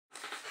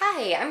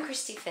Hi, I'm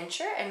Cristy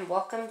Fincher and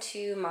welcome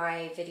to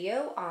my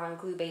video on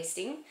glue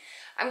basting.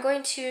 I'm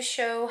going to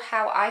show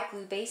how I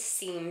glue baste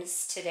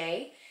seams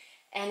today.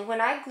 And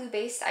when I glue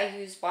baste, I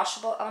use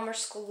washable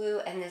Elmer's glue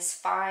and this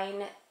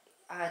fine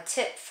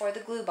tip for the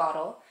glue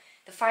bottle.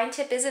 The fine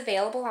tip is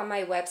available on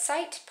my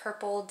website,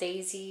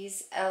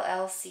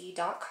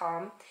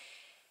 purpledaisiesllc.com,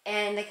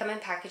 and they come in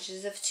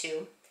packages of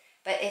 2.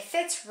 But it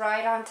fits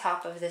right on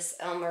top of this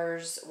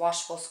Elmer's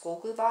washable school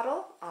glue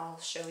bottle. I'll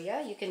show you.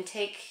 You can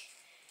take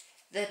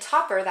the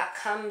topper that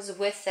comes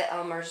with the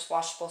Elmer's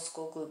washable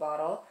school glue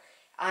bottle.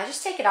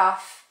 Just take it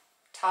off,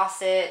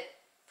 toss it,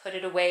 put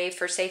it away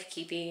for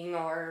safekeeping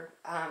or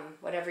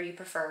whatever you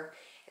prefer.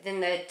 And then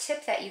the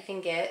tip that you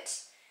can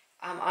get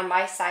on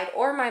my site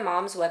or my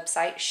mom's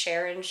website,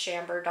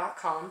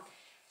 SharonSchamber.com,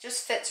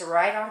 just fits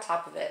right on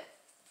top of it.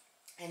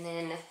 And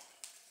then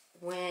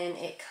when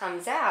it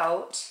comes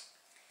out,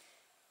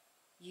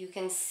 you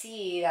can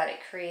see that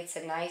it creates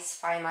a nice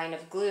fine line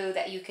of glue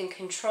that you can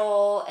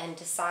control and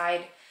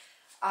decide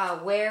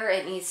where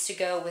it needs to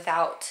go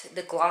without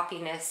the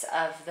gloppiness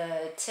of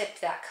the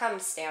tip that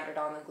comes standard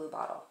on the glue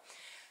bottle.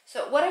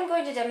 So what I'm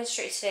going to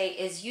demonstrate today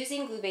is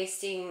using glue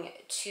basting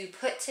to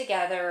put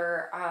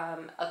together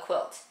a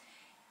quilt,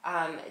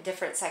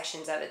 different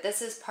sections of it.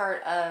 This is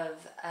part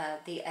of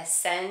the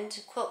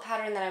Ascend quilt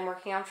pattern that I'm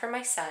working on for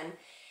my son.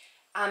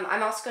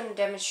 I'm also going to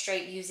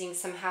demonstrate using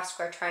some half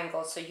square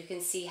triangles so you can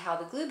see how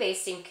the glue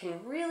basting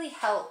can really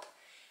help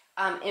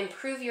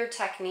improve your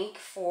technique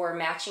for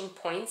matching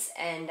points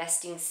and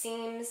nesting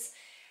seams.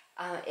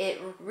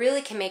 It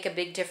really can make a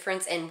big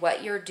difference in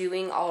what you're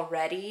doing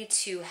already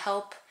to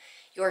help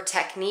your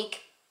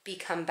technique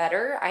become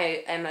better.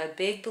 I am a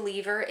big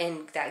believer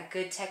in that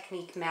good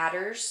technique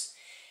matters,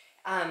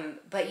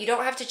 but you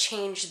don't have to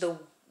change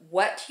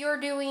what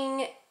you're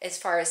doing as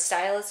far as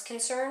style is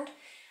concerned,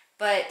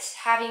 but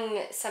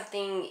having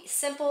something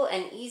simple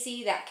and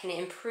easy that can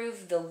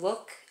improve the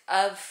look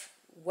of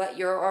what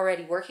you're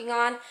already working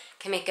on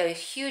can make a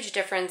huge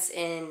difference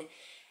in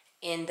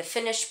the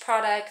finished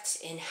product,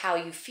 in how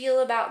you feel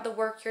about the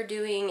work you're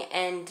doing,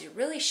 and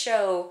really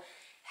show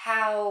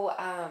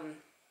how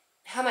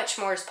much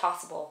more is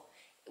possible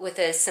with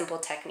a simple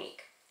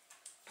technique.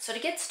 So to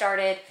get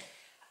started,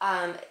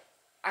 I'm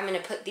going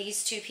to put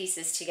these 2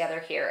 pieces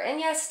together here. And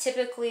yes,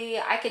 typically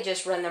I could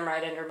just run them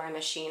right under my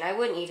machine. I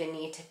wouldn't even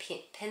need to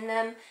pin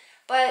them,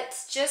 but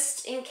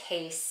just in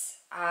case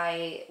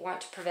I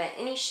want to prevent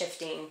any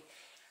shifting,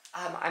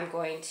 I'm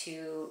going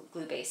to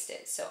glue baste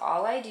it. So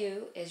all I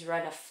do is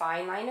run a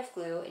fine line of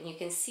glue, and you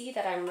can see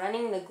that I'm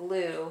running the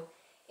glue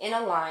in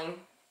a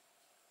line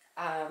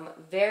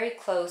very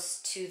close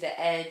to the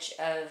edge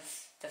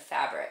of the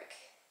fabric.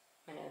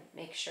 I'm going to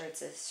make sure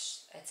it's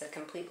a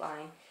complete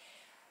line.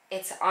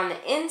 It's on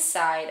the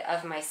inside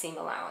of my seam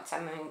allowance.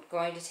 I'm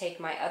going to take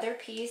my other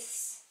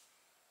piece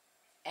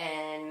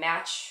and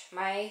match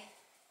my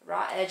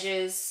raw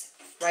edges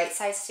right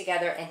sides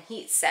together and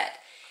heat set.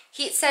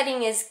 Heat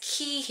setting is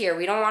key here.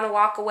 We don't want to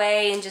walk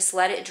away and just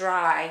let it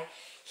dry.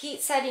 Heat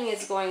setting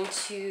is going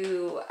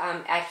to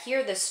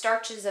adhere the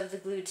starches of the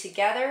glue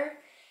together,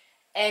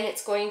 and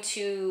it's going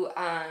to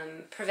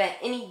prevent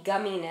any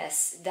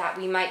gumminess that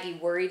we might be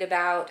worried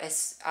about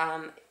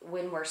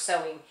when we're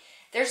sewing.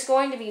 There's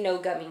going to be no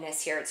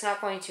gumminess here. It's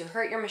not going to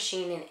hurt your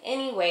machine in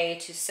any way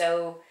to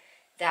sew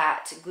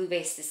that glue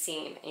baste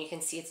seam. And you can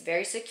see it's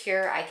very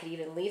secure. I could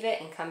even leave it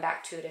and come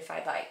back to it if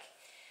I'd like.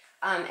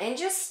 And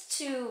just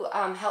to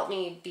help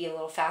me be a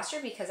little faster,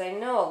 because I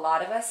know a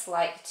lot of us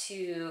like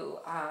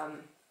to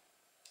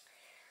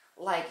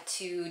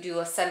do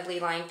assembly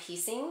line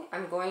piecing,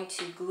 I'm going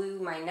to glue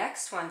my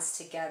next ones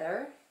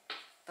together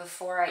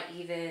before I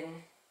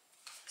even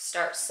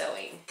start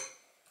sewing.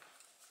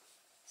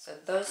 So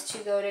those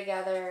 2 go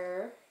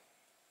together,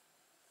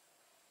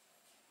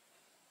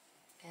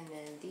 and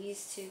then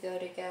these 2 go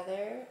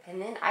together, and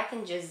then I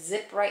can just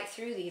zip right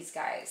through these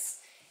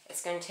guys.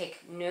 It's going to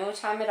take no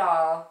time at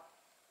all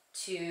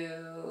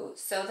to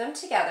sew them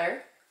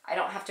together. I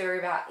don't have to worry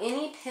about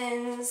any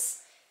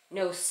pins,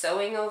 no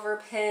sewing over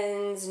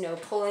pins, no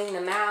pulling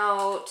them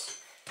out.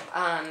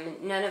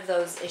 None of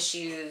those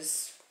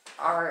issues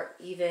are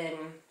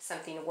even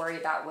something to worry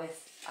about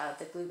with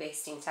the glue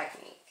basting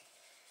technique.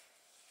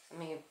 I'm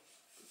going to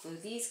glue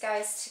these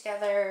guys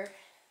together.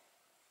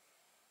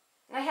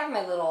 And I have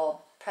my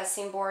little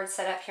pressing board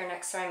set up here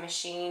next to my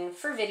machine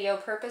for video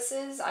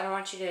purposes. I don't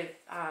want you to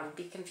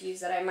be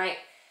confused that I might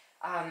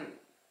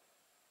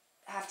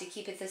have to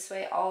keep it this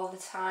way all the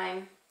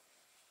time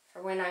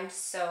for when I'm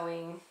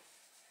sewing.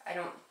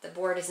 The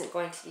board isn't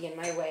going to be in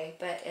my way,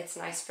 but it's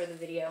nice for the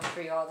video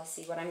for you all to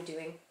see what I'm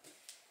doing.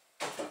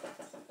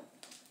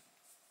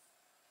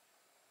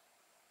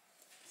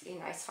 See,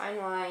 nice fine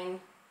line,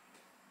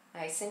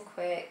 nice and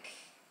quick,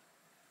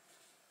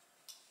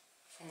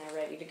 and they're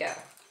ready to go.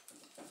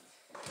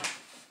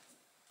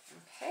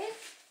 Okay,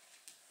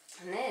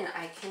 and then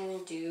I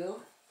can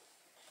do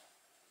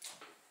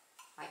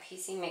my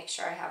piecing, make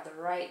sure I have the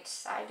right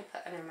side to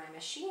put under my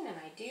machine, and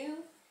I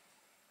do.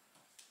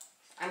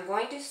 I'm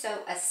going to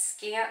sew a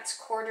scant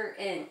 1/4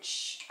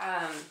 inch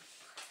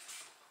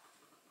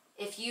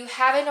If you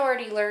haven't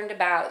already learned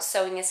about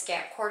sewing a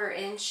scant 1/4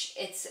 inch,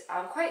 it's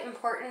quite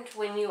important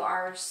when you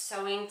are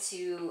sewing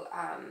to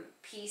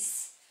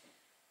piece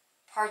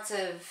parts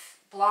of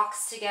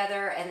blocks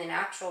together and then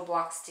actual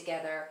blocks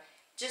together,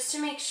 just to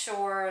make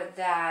sure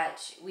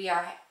that we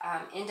are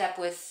end up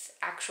with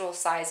actual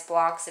size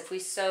blocks. If we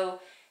sew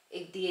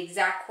the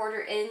exact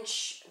 1/4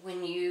 inch,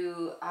 when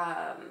you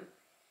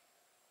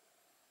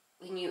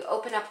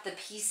open up the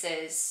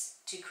pieces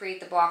to create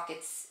the block,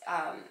 it's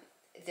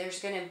there's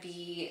going to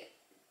be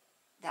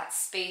that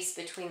space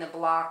between the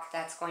block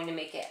that's going to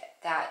make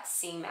that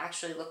seam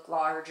actually look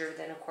larger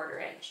than a 1/4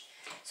 inch.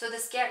 So the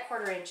scant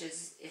 1/4 inch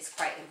is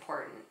quite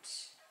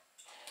important.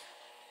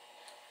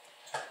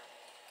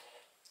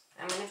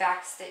 I'm going to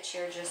back stitch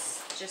here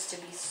just to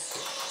be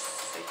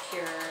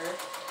secure.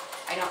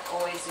 I don't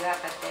always do that,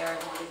 but there I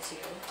wanted to.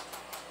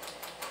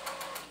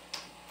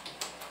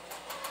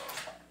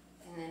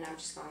 And then I'm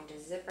just going to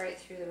zip right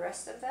through the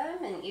rest of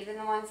them, and even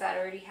the ones that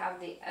already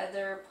have the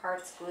other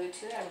parts glued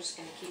to it, I'm just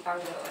going to keep on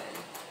going.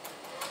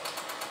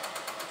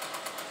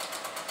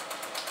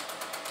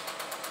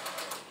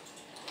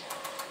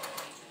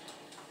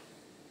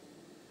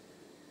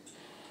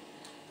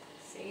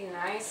 See,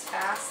 nice,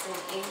 fast,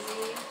 and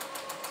easy.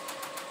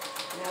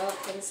 No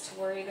pins to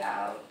worry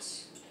about.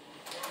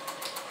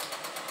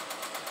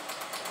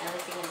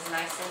 Everything is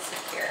nice and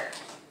secure.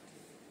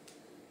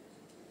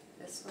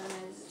 This one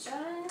is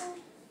done.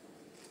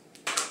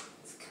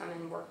 Let's come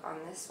and work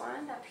on this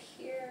one up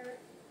here.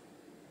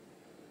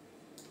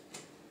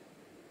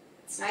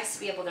 It's nice to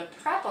be able to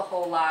prep a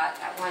whole lot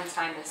at one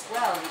time as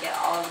well and get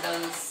all of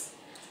those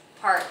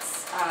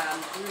parts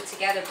glued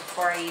together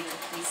before I even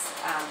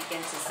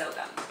begin to sew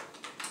them.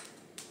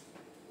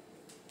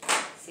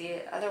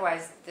 See,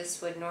 otherwise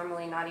this would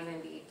normally not even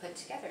be put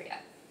together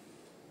yet.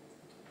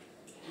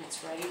 And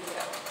it's ready to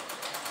go.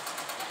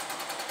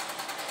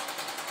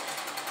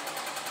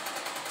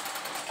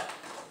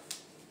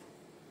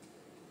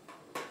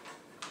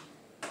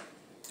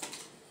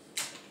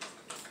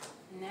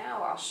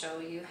 Now I'll show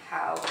you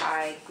how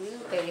I glue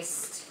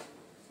baste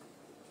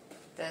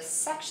the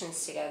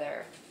sections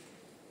together.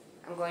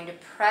 I'm going to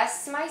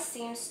press my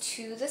seams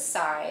to the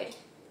side.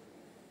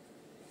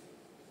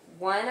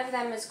 One of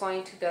them is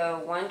going to go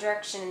one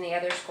direction and the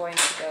other is going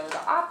to go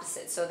the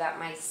opposite so that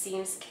my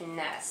seams can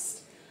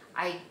nest.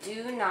 I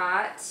do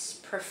not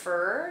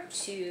prefer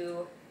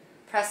to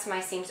press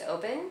my seams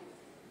open.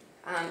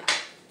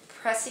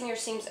 Pressing your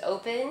seams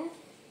open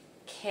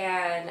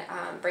can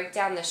break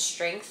down the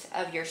strength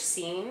of your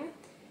seam.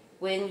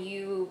 When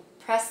you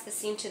press the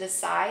seam to the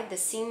side, the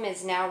seam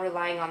is now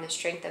relying on the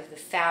strength of the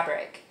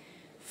fabric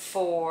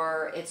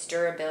for its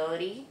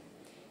durability.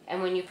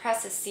 And when you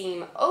press a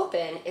seam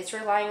open, it's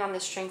relying on the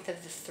strength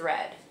of the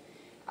thread.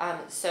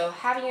 So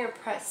having your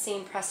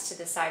seam pressed to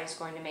the side is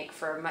going to make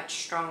for a much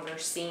stronger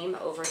seam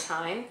over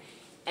time.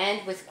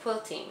 And with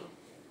quilting,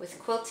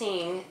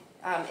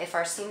 if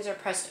our seams are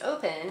pressed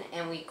open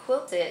and we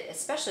quilt it,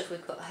 especially if we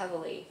quilt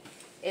heavily,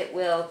 it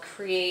will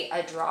create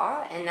a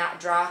draw, and that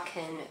draw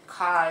can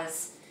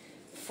cause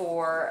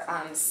for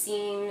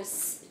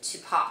seams to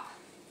pop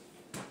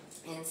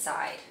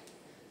inside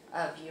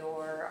of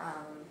your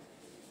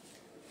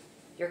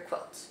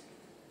quilt.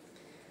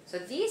 So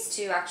these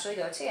two actually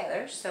go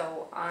together,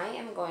 so I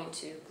am going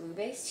to glue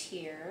baste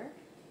here.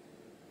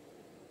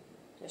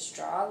 Just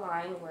draw a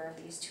line where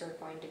these two are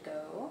going to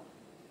go.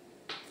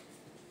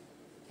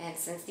 And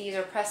since these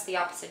are pressed the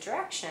opposite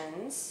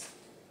directions,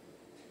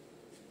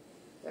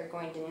 they're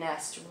going to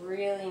nest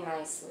really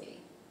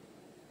nicely.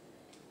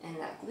 And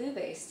that glue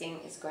basting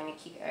is going to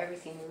keep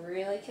everything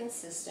really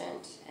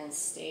consistent and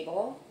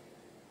stable.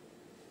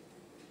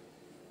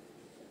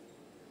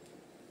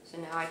 So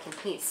now I can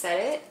heat set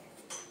it.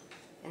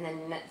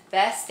 And the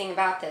best thing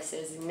about this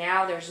is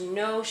now there's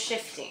no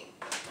shifting.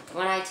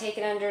 When I take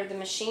it under the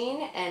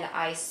machine and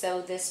I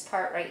sew this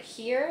part right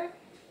here,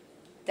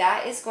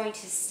 that is going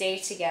to stay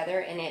together,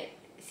 and it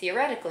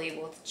theoretically,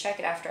 we'll check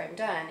it after I'm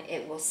done,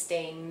 it will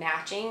stay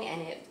matching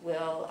and it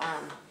will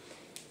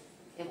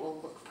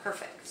look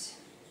perfect.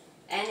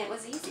 And it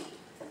was easy.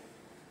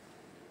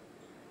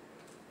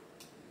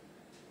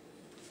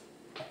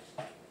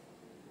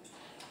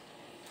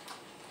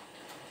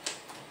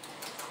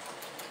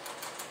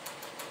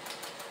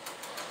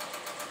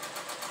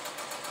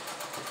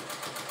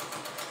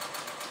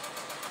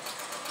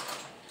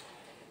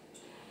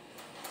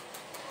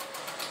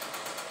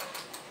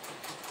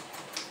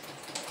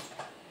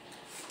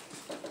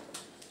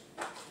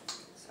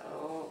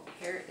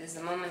 Is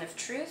the moment of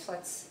truth.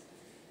 Let's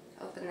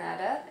open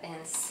that up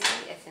and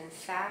see if in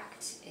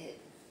fact it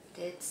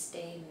did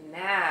stay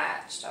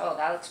matched. Oh,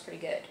 that looks pretty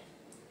good.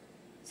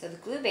 So the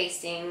glue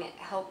basting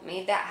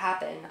made that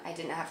happen. I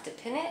didn't have to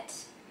pin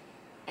it,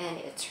 and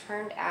it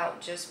turned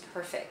out just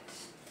perfect.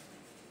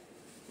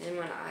 Then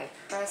when I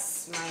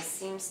press my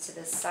seams to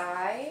the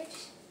side,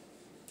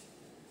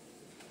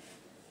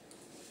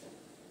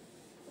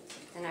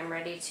 then I'm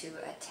ready to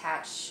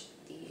attach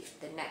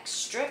the next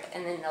strip,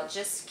 and then they'll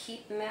just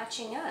keep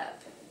matching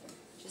up,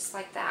 just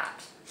like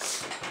that.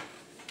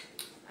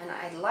 And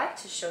I'd like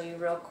to show you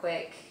real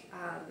quick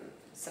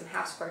some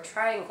half square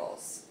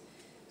triangles.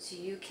 So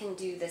you can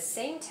do the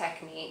same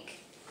technique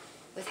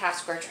with half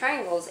square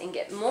triangles and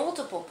get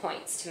multiple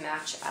points to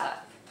match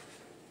up.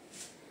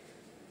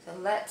 So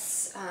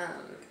let's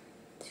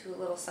do a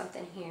little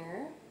something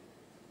here.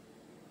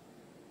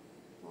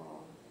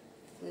 We'll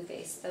glue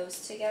baste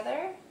those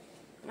together.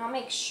 And I'll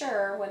make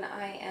sure when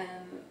I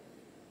am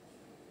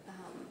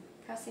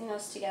pressing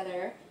those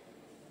together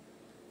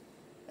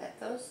that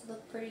those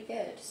look pretty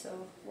good.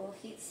 So we'll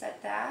heat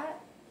set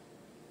that.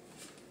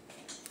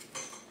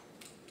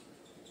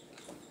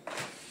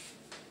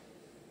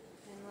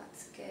 And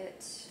let's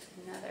get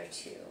another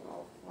two.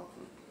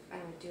 I'm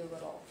going to do a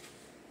little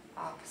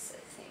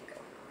opposite thing going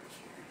on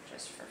here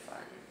just for fun.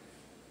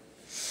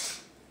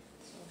 So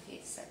we'll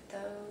heat set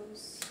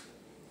those.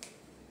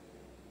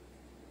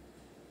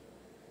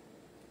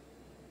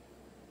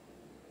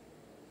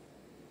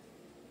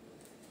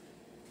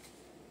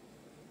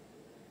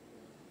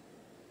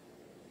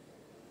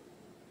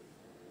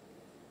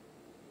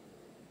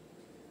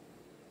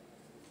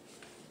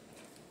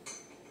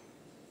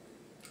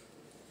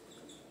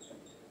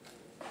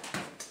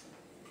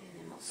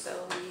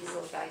 Sew these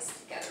little guys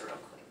together real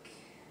quick.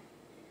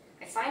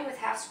 I find with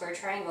half square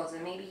triangles,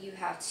 and maybe you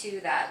have too,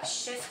 that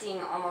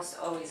shifting almost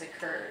always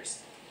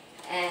occurs.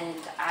 And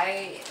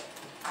I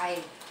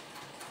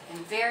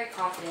am very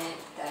confident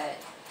that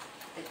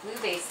the glue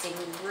basting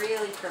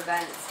really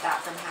prevents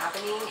that from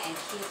happening and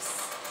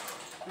keeps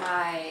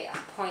my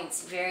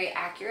points very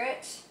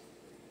accurate.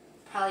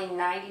 Probably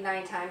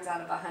 99 times out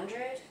of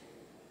 100,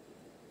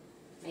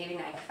 maybe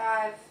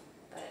 95,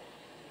 but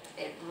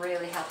it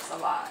really helps a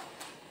lot.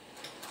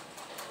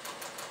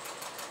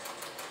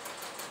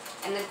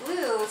 And the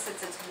glue,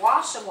 since it's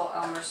washable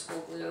Elmer's school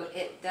glue,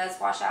 it does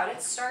wash out.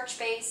 It's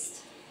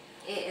starch-based,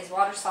 it is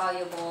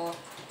water-soluble,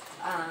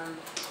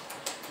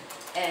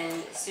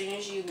 and as soon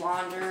as you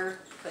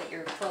launder, put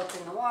your quilt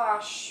in the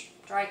wash,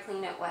 dry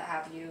clean it, what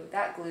have you,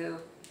 that glue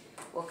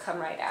will come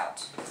right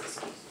out.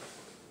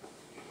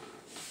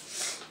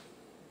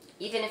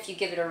 Even if you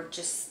give it or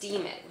just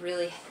steam it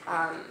really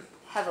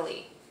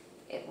heavily,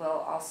 it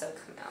will also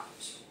come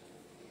out. So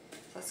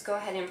let's go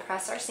ahead and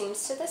press our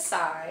seams to the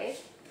side.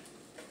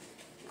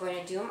 Going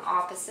to do them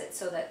opposite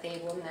so that they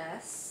will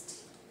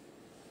nest.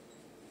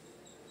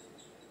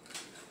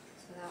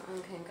 So that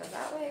one can go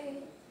that way.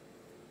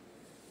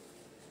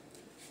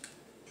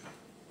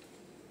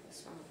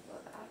 This one will go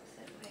the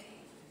opposite way.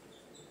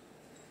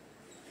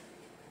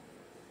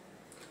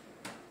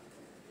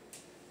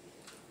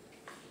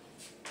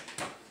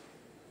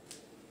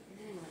 And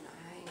then when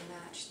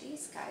I match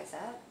these guys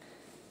up,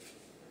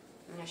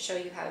 I'm going to show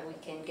you how we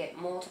can get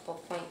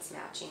multiple points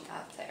matching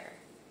up there.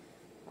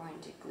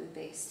 Going to glue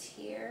baste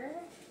here.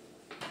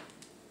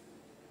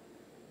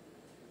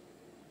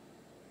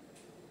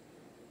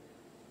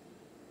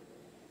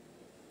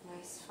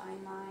 Nice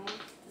fine line.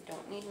 You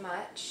don't need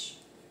much.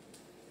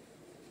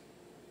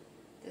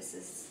 This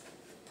is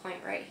the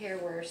point right here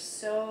where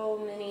so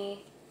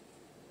many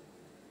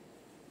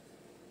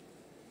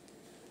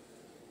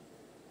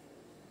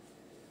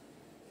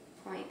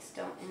points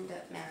don't end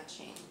up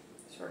matching.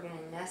 So we're going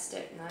to nest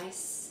it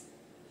nice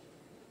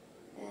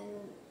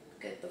and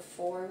good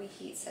before we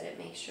heat set it.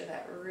 Make sure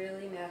that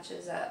really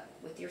matches up.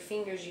 With your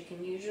fingers, you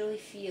can usually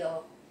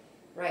feel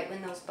right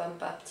when those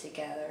bump up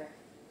together.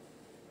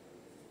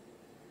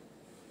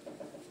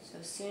 So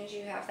as soon as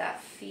you have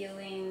that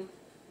feeling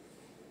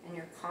and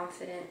you're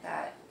confident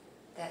that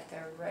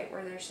they're right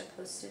where they're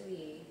supposed to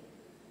be,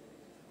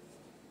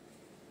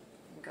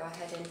 then go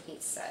ahead and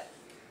heat set.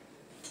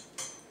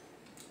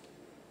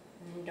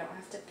 And you don't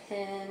have to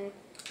pin,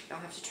 you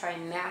don't have to try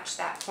and match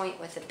that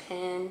point with a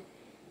pin.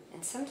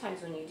 And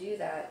sometimes when you do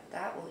that,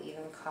 that will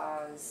even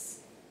cause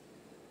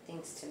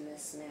things to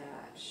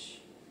mismatch.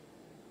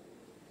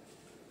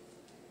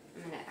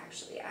 I'm going to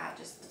actually add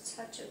just a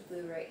touch of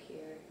glue right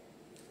here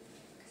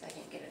because I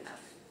didn't get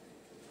enough.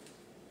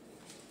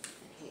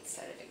 And heat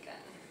set it again.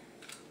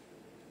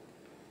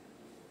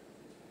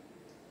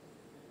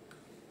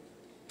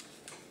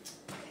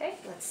 Okay,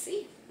 let's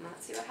see.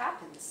 Let's see what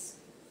happens.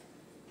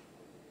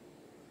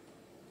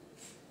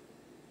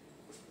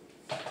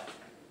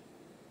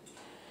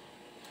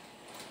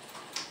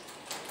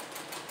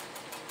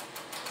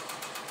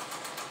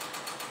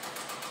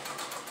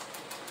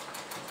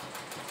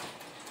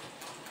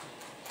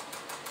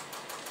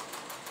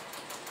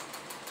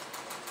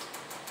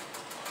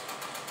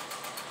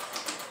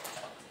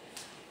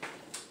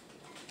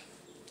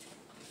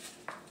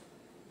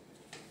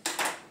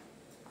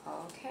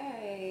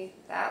 Okay,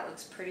 that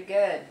looks pretty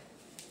good.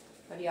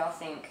 What do y'all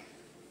think?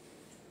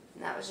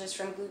 And that was just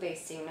from glue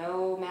basting.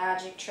 No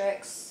magic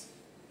tricks,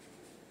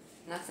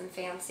 nothing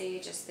fancy,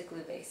 just the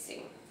glue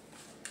basting.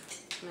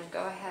 I'm going to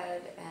go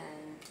ahead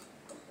and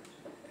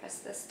press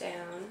this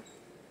down.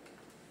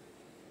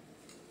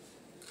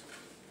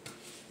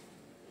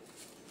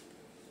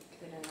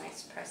 Give it a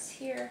nice press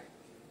here.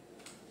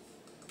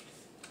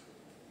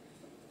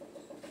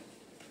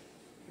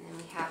 And then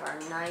we have our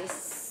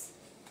nice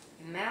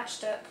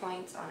matched up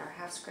points on our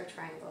half square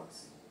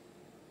triangles.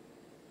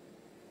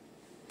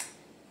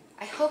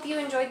 hope you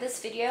enjoyed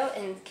this video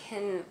and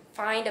can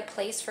find a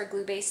place for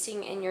glue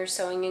basting in your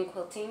sewing and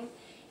quilting.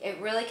 It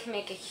really can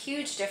make a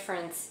huge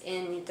difference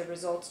in the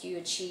results you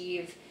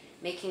achieve,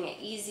 making it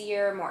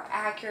easier, more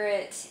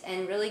accurate,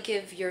 and really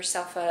give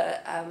yourself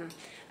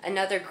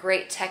another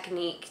great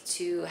technique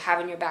to have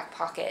in your back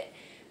pocket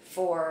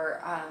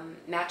for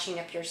matching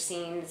up your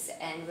seams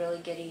and really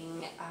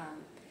getting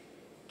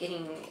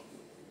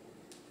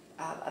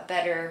a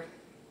better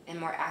and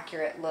more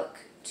accurate look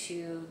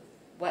to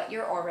what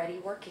you're already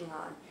working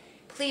on.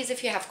 Please,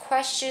 if you have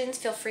questions,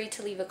 feel free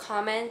to leave a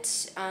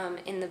comment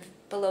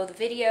below the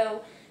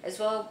video. As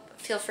well,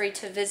 feel free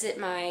to visit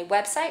my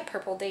website,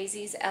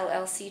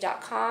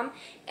 purpledaisiesllc.com,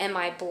 and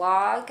my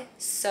blog,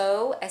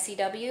 Sew,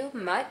 S-E-W,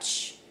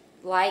 Much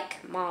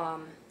Like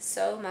Mom.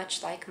 So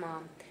Much Like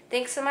Mom.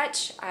 Thanks so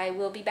much. I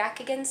will be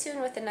back again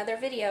soon with another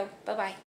video. Bye-bye.